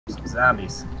Some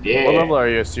zombies. Yeah. What level are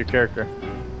you? It's your character.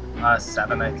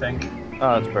 7, I think.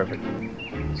 Oh, that's perfect.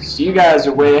 So you guys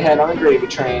are way ahead on the gravy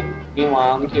train.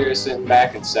 Meanwhile, I'm here sitting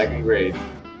back in 2nd grade.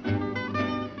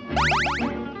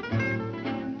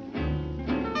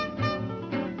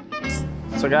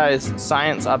 So guys,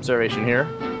 science observation here.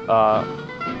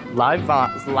 Live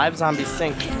zombies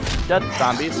sink. Dead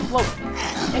zombies float.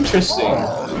 Interesting. Look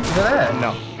at that.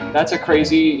 No. That's a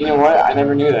crazy, you know what, I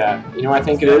never knew that. You know what I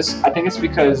think it is? I think it's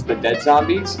because the dead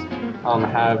zombies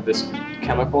have this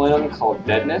chemical in them called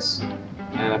deadness.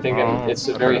 And I think it's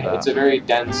a very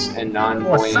dense and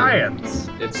non-buoyant. Science.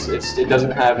 It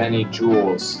doesn't have any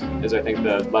joules, is I think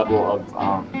the level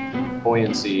of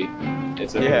buoyancy.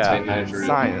 It's a Yeah, tight measure.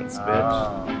 science,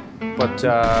 bitch. But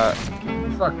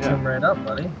Fucked him right up,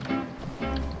 buddy.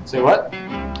 Say what?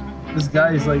 This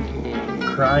guy's like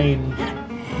crying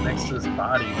next to his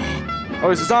body. oh,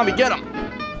 he's a zombie. Get him!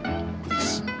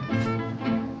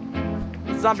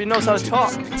 The zombie knows how to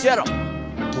talk. Get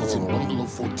him! Bungalow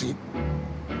 14.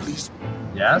 Please.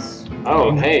 Yes?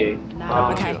 Oh, hey.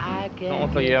 Don't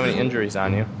look like you have any injuries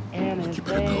on you. You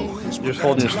better go. You're just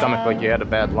holding your stomach like you had a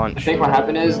bad I lunch. think what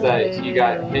happened is that he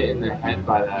got hit in the head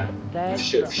by that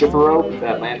shifter rope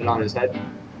that landed on his head.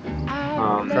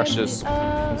 Crushed his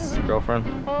girlfriend.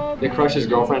 They crushed his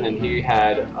girlfriend, and he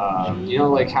had, you know,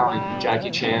 like how in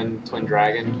Jackie Chan, Twin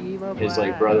Dragon, his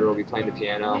like brother will be playing the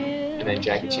piano, and then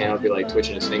Jackie Chan will be like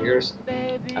twitching his fingers.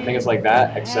 I think it's like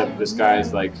that, except this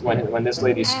guy's like when this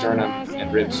lady's sternum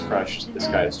and ribs crushed, this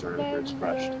guy's sternum and ribs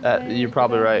crushed. You're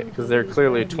probably right, because they're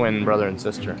clearly a twin brother and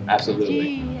sister.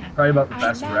 Absolutely. Probably about the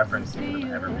best reference you would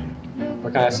have ever made.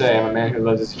 What can I say? I'm a man who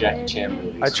loves his Jackie Chan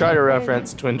movies. I try to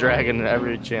reference Twin Dragon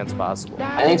every chance possible.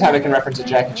 Anytime I can reference a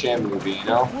Jackie Chan movie, you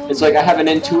know? It's like I have an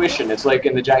intuition. It's like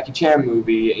in the Jackie Chan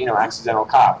movie, you know, Accidental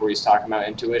Cop, where he's talking about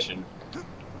intuition.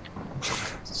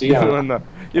 So, you know,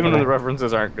 Even when the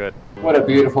references aren't good. what a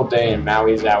beautiful day in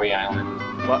Maui Zowie Island.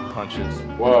 Butt punches.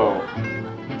 Whoa.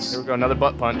 Here we go, another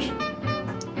butt punch.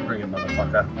 Bring it,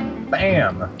 motherfucker.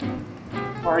 Bam!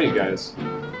 How are you guys?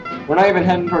 We're not even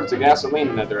heading towards the gasoline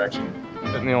in that direction.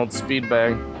 Hitting the old speed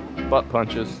bag. Butt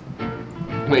punches.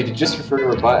 Wait, did you just refer to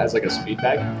her butt as like a speed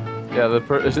bag? Yeah,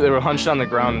 they were hunched on the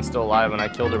ground and still alive, and I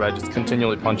killed her by just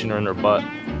continually punching her in her butt.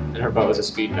 And her butt was a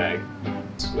speed bag.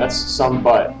 That's some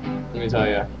butt, let me tell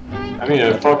you. I mean,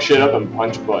 to fuck shit up and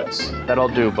punch butts. That'll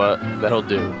do, butt. That'll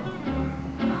do.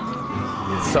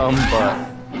 Some butt.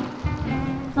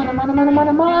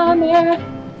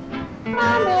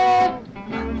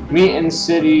 Meat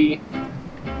City.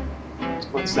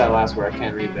 What's that last word? I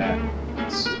can't read that.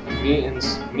 Meet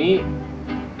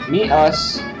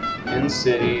us in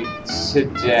city.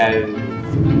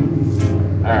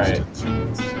 Alright.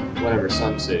 Whatever,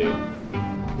 some city.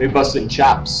 We busting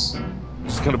chops.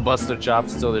 Just gonna bust their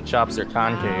chops till their chops are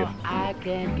concave.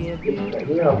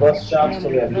 We're gonna bust chops till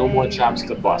we have no more chops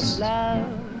to bust. I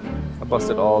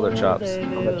busted all their chops.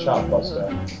 I'm a chop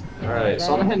buster. Alright,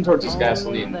 so I'm heading towards this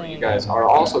gasoline. You guys are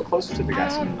also closer to the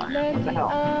gasoline than I am. What the hell?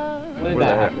 When did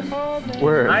that happen?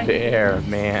 We're there,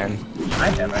 man.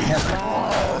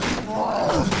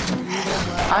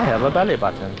 I have a belly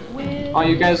button. Oh,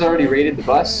 you guys already raided the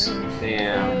bus?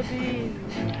 Damn.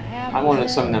 I wanted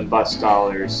some of them bus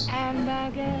dollars. I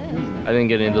didn't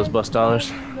get any of those bus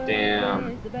dollars.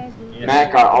 Damn.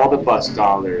 Matt got all the bus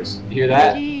dollars. You hear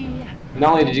that?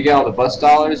 Not only did you get all the bus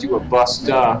dollars, you were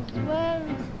busta.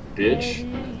 Bitch.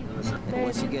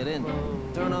 Once you get in,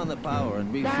 turn on the power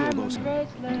and refuel those.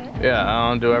 Yeah,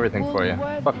 I'll do everything for you.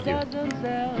 Fuck you.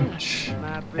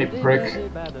 Hey, prick.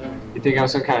 You think I'm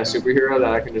some kind of superhero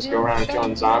that I can just go around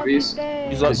killing zombies?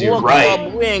 He's like, you're look,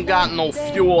 right. we ain't got no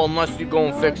fuel unless you go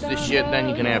and fix this shit, then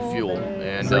you can have fuel.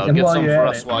 And like, get while some you're for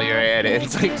at us it. while you're at it.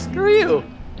 It's like, screw you.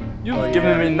 You've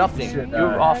given me nothing. You've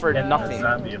offered nothing.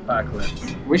 Zombie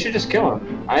apocalypse. We should just kill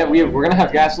him. We're gonna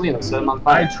have gasoline. Let's set him on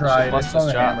fire. I tried. I bust swung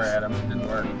his a hammer chops. at him. It didn't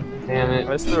work. Damn I it.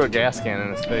 just threw a gas can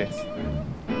in his face.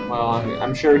 Well,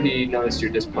 I'm sure he noticed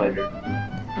your displeasure.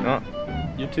 No,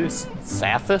 you too,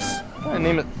 Sathis?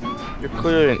 Name it. You're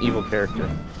clearly an evil character.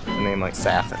 A name like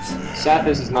Sathis.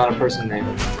 Sathis is not a person name.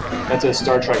 That's a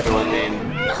Star Trek villain name.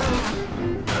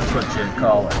 That's what you'd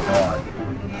call a dog.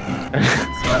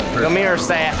 Come here,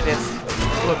 Sathis.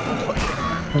 Look,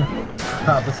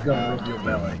 Papa's gonna rub your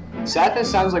belly. Sathis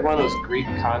sounds like one of those Greek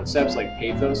concepts, like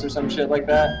pathos or some shit like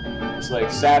that. It's like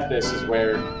Sathis is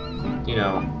where, you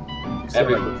know, So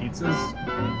like pizzas?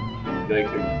 like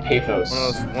pathos.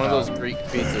 one of those Greek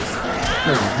pizzas.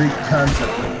 No, Greek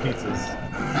concept like pizzas.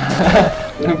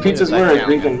 Pizzas were a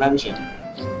Greek invention.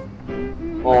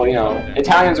 Well, you know,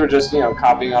 Italians were just, you know,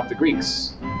 copying off the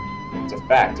Greeks. It's a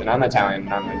fact, and I'm Italian,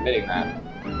 and I'm admitting that.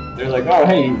 They're like, oh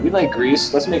hey, we like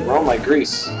Greece. Let's make Rome like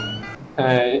Greece.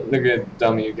 Look at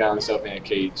dummy, you got yourself in a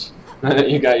cage.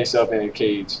 You got yourself in a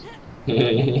cage.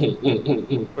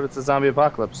 But it's a zombie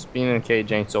apocalypse. Being in a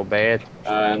cage ain't so bad.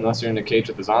 Unless you're in a cage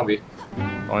with a zombie.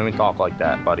 Don't even talk like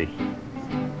that, buddy.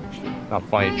 Not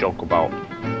funny to joke about.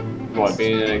 What,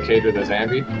 being in a cage with a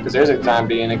zombie? Because there's a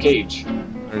zombie in a cage.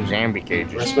 There's zombie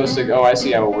cages. We're supposed to. Oh, I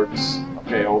see how it works.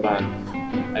 Okay, hold on.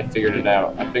 I figured it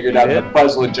out. I figured out the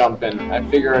puzzle jumping. I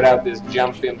figured out this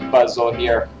jumping puzzle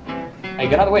here. Hey,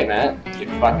 get out of the way, Matt. You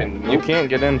fucking. You can't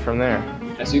get in from there.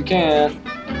 Yes, you can.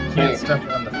 You can't step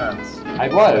on the fence. I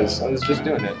was just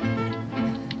doing it.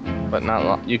 But not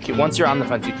long. You can, once you're on the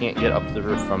fence, you can't get up to the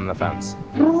roof from the fence.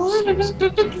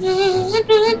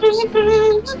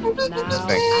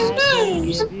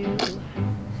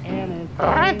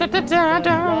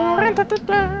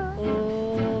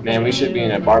 Man, we should be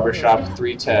in a barbershop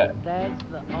 3-tet.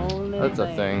 That's a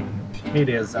thing. Hey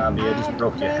there, zombie. I just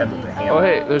broke your head with a hammer. Oh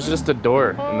hey, there's just a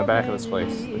door in the back of this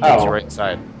place. It's Oh. the right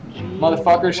side.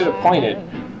 Motherfucker should have pointed.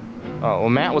 Oh well,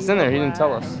 Matt was in there. He didn't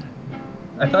tell us.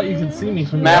 I thought you could see me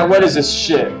from Matt, the what is this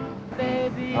shit?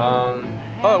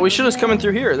 Oh, we should have come in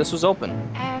through here. This was open.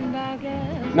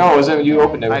 No, it wasn't you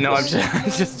opened it. I know. I'm With just, I'm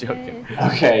just joking.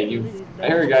 Okay, you. I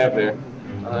hear a guy up there.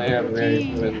 I hear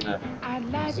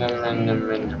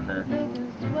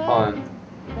Hold on.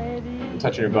 I'm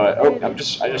touching your butt. Oh, I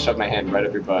just shoved my hand right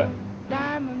up your butt.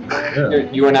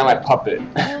 Yeah. You are now my puppet.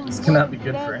 This cannot be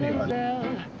good for anyone.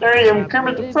 Hey, I'm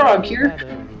Kermit the Frog here.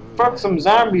 Fuck some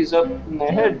zombies up in the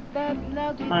head.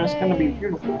 It's gonna be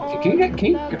beautiful. Can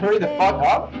you hurry the fuck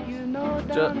up?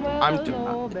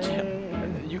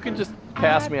 You can just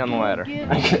pass me on the ladder.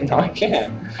 No, I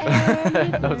can't.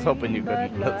 I was hoping you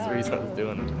couldn't. That's the reason I was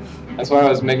doing it. That's why I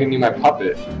was making you my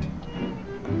puppet.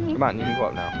 Come on, you can go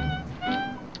up now.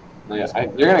 No, yeah,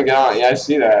 you're gonna get on. Yeah, I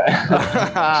see that.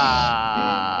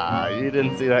 You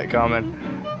didn't see that coming.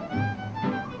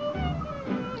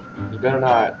 You better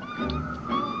not.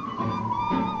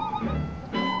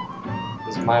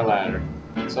 This is my ladder.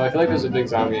 So I feel like there's a big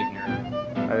zombie in here.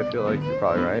 I feel like you're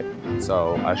probably right.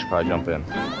 So I should probably jump in.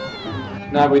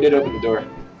 Nah, we did open the door.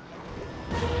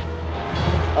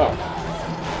 Oh.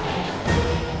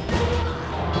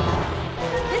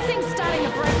 This thing's starting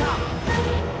to break up.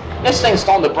 This thing's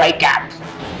starting to break up.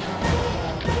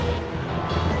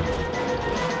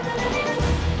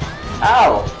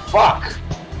 Ow, fuck.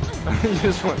 You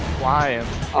just went flying.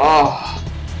 Oh.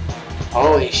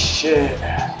 Holy shit.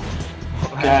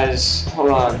 Guys, hold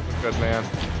on. Good man.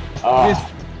 Oh,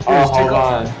 hold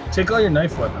on. Take all your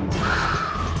knife weapons.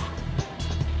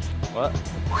 What?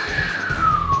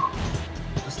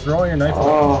 Just throw all your knife weapons.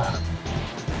 Oh.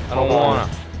 I don't wanna.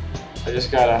 I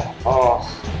just gotta. Oh.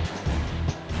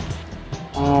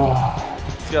 Oh.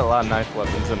 He's got a lot of knife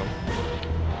weapons in him.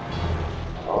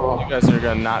 Oh. You guys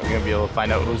are not gonna be able to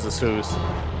find out who's this who's.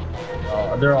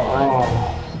 Oh, they're all right.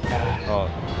 Oh. God.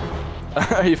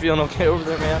 Oh. Are you feeling okay over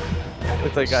there, man?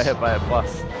 Looks like I got hit by a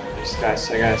bus. These guys,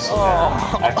 I gotta see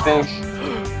Oh. that. I think.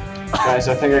 Guys,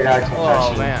 I think I got a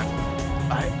concussion. Oh man.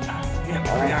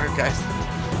 We are, guys.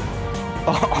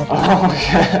 Oh,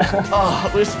 okay.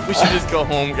 Oh, we should just go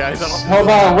home, guys. I don't Hold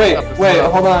on, wait,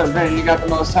 episode. hold on, Brandon, you got the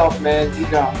most health, man. You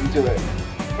go, you do it.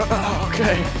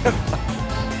 Okay.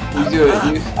 You do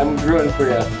it. I'm rooting for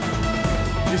you.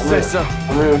 You say so.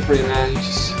 I'm rooting for you, man. You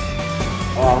just.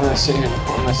 Oh, I'm gonna sit here.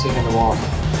 I'm gonna sit here and walk.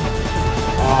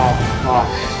 Oh, fuck.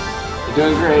 You're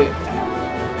doing great.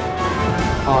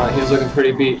 Oh, he was looking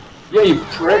pretty beat. Yeah, you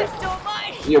prick.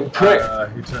 You prick.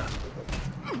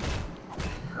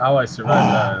 How I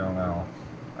survived that, I don't know.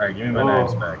 Alright, give me my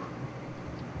knives back.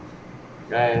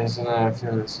 Guys, I'm not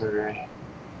feeling so great.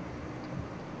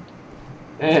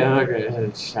 Hey, look at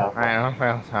this stuff.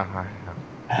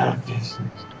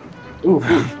 Ooh,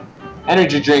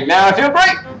 energy drink. Now I feel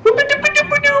great.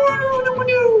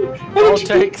 All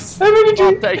takes.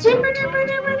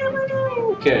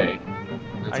 Okay.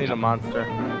 I need a monster.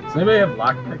 Does anybody have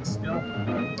lockpick skill?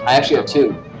 I actually have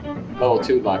 2. Level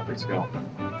 2 lockpick skill.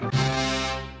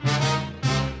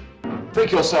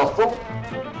 Break yourself, fool.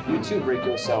 You too, break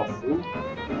yourself, fool.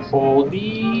 Hold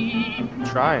E. I'm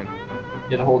trying. You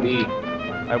had to hold E.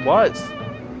 I was.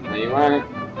 No, you aren't.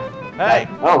 Hey,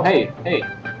 Oh, hey, hey.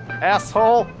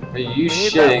 asshole. Are you We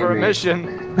need that shitting for a me? mission.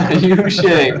 Are you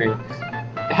shitting me?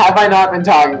 Have I not been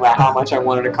talking about how much I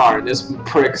wanted a car and this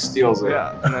prick steals it?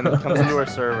 Yeah, and then it comes into our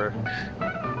server.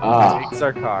 Ah, Takes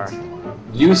our car.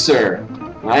 you sir,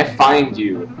 when I find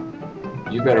you,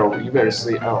 you better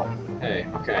sleep. Oh, hey,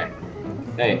 okay.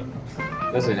 Hey,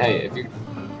 listen, hey, if you,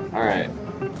 alright.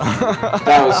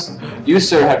 That was, you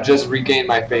sir have just regained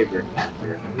my favor.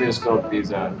 Let me just fill up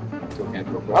these, Kill cam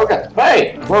real quick. Okay.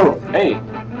 Hey! Whoa! Hey!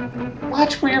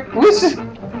 Watch where you're. Listen!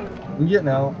 I'm getting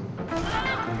out.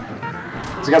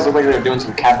 These guys look like they're doing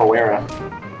some capoeira.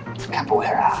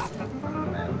 Capoeira.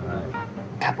 Man,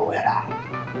 alright.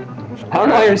 Capoeira. I don't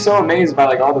know why you're so amazed by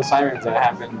like all the sirens that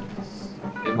happen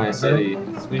in my city.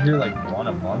 So we hear like one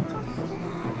a month.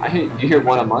 You hear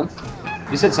one a month?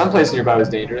 You said someplace nearby was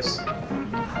dangerous.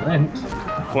 Flint.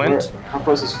 Flint? How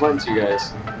close is Flint to you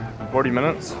guys? 40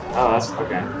 minutes? Oh, that's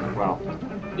okay. Well,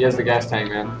 he has the gas tank,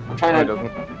 man. I'm trying No, to. he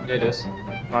doesn't. Yeah, he does.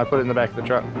 No, I put it in the back of the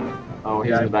truck. Oh,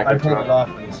 he's Yeah, in the back I of the pulled truck. it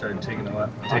off when you started taking it off.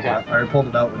 Okay. I pulled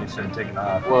it out when you started taking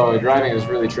off. Whoa, driving is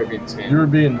really trippy in this game. You were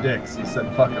being dicks. You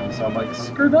said fuck him, so I'm like,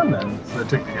 screw them then. So I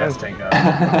took the gas tank out.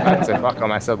 I didn't say fuck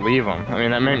them, I said leave them. I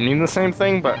mean, that may mean the same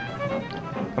thing, but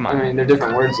come I on. mean, they're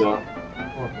different words though.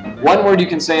 One word you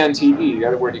can say on TV, the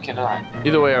other word you cannot.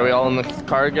 Either way, are we all in the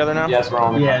car together now? Yes, we're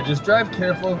all in the Yeah, just drive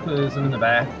careful because I'm in the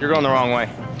back. You're going the wrong way.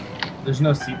 There's no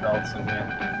seatbelts in here.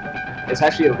 car. It's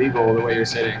actually illegal the way you're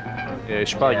sitting. Yeah, you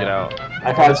should probably get out.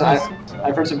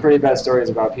 I've heard some pretty bad stories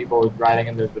about people riding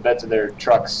in the beds of their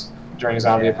trucks during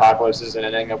zombie apocalypses and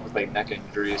ending up with like neck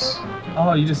injuries.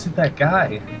 Oh, you just hit that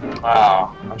guy.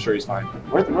 Wow, I'm sure he's fine.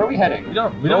 Where are we heading? We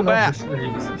don't Go know back. for sure he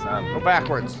was a zombie. Go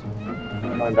backwards.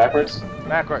 Going backwards?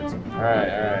 Backwards.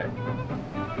 Alright.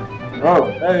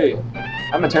 Oh, hey!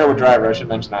 I'm a terrible driver, I should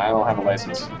mention that. I don't have a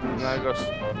license. Now it goes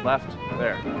left,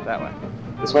 there, that way.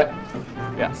 This way?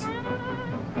 Yes.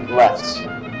 Left.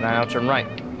 Now turn right.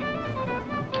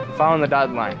 Following the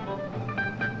dotted line.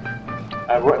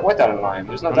 What dotted line?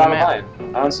 There's no On the dotted map.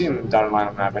 line. I don't see a dotted line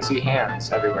on the map. I see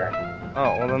hands everywhere.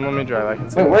 Oh, well then let me drive. I can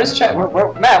see. Wait, where's Chet?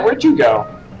 Matt, where'd you go?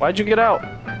 Why'd you get out?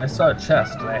 I saw a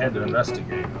chest and I had to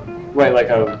investigate. Wait, like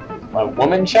a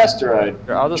woman chest or a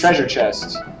Here, I'll just treasure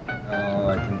chest? Oh,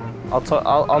 I can.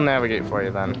 I'll navigate for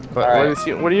you then. But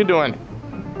Alright. what are you doing?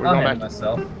 We're I'll going handle back.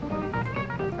 myself.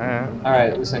 Alright.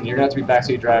 Alright, listen, you're gonna have to be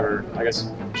backseat driver. I guess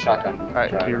shotgun. Alright,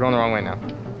 driver. you're going the wrong way now.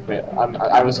 Wait,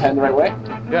 I was heading the right way?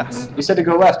 Yes. You said to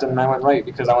go left and I went right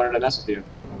because I wanted to mess with you.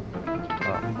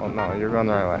 Oh, well no, you're going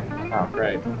the right way. Oh,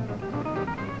 great.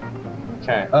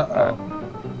 Okay. Uh-oh.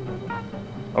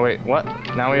 Oh wait, what?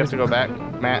 Now we have to go back?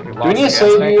 Matt, you Do lost we the need to gas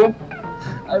save tank? you?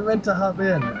 I meant to hop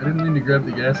in. I didn't mean to grab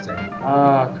the gas tank.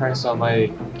 Oh, Christ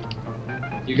almighty.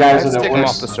 You guys are Let's the take him off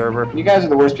worst. the server. You guys are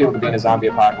the worst people to be in a zombie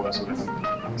apocalypse with.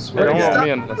 I They swear don't to want God.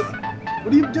 me in this.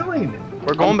 What are you doing?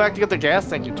 We're going back to get the gas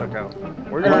tank you took out.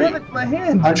 We're I gonna. have it in my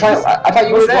hand. I'm trying. I thought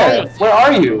you were What's wrong there. with you? Where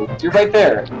are you? You're right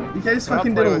there. You guys I'm not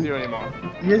fucking playing with did you a. anymore.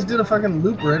 You guys did a fucking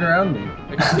loop right around me.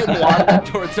 Like, keep walking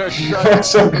towards our You truck. look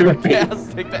so goofy.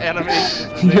 Gas tank, the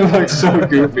animation. You look so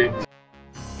goofy.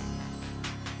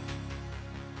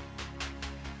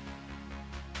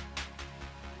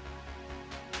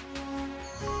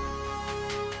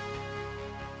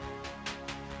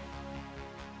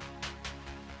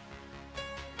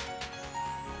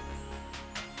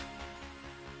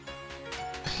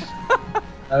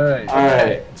 Alright.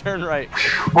 Alright. Turn right.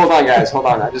 Hold on, guys. Hold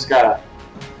on. I just gotta.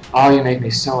 Oh, you make me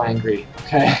so angry.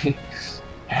 Okay.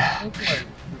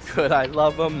 Could I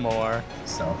love him more?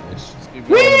 Selfish. Just keep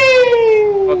going.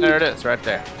 Oh, there it is, right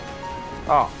there.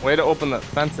 Oh, way to open the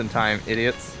fence in time,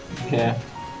 idiots. Yeah.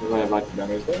 We're gonna have lunch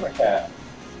dummies. Where's my cat?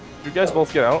 You guys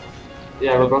both get out?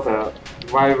 Yeah, we're both out.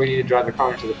 Why do we need to drive the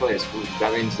car into the place? Well,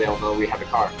 that means they'll know we have a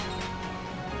car.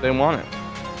 They want it.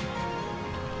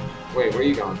 Wait, where are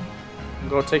you going?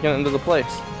 Go take it into the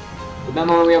place. But then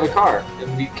when we have a car,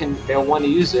 and they'll want to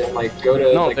use it and like go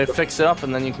to. No, like, they fix it up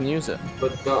and then you can use it.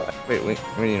 But the, Wait, we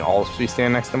need all three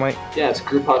stand next to Mike? yeah, it's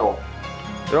group huddle.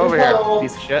 Get over here,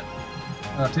 piece of shit.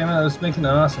 Oh, damn it, I was making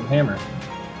an awesome hammer.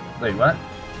 Wait, what?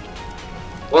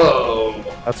 Whoa!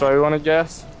 That's why we wanted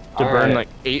gas? To burn Alright. like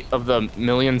 8 of the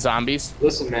million zombies?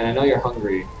 Listen, man, I know you're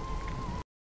hungry.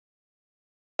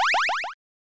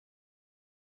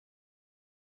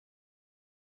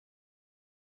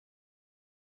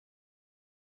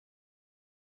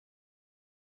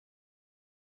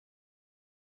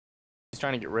 He's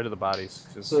trying to get rid of the bodies.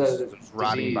 'Cause So there's there's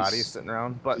rotting disease. bodies sitting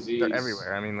around. But Disease. they're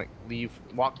everywhere. I mean,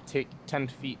 like, take 10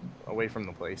 feet away from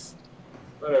the place.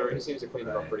 Whatever, he seems to clean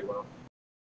it up pretty well.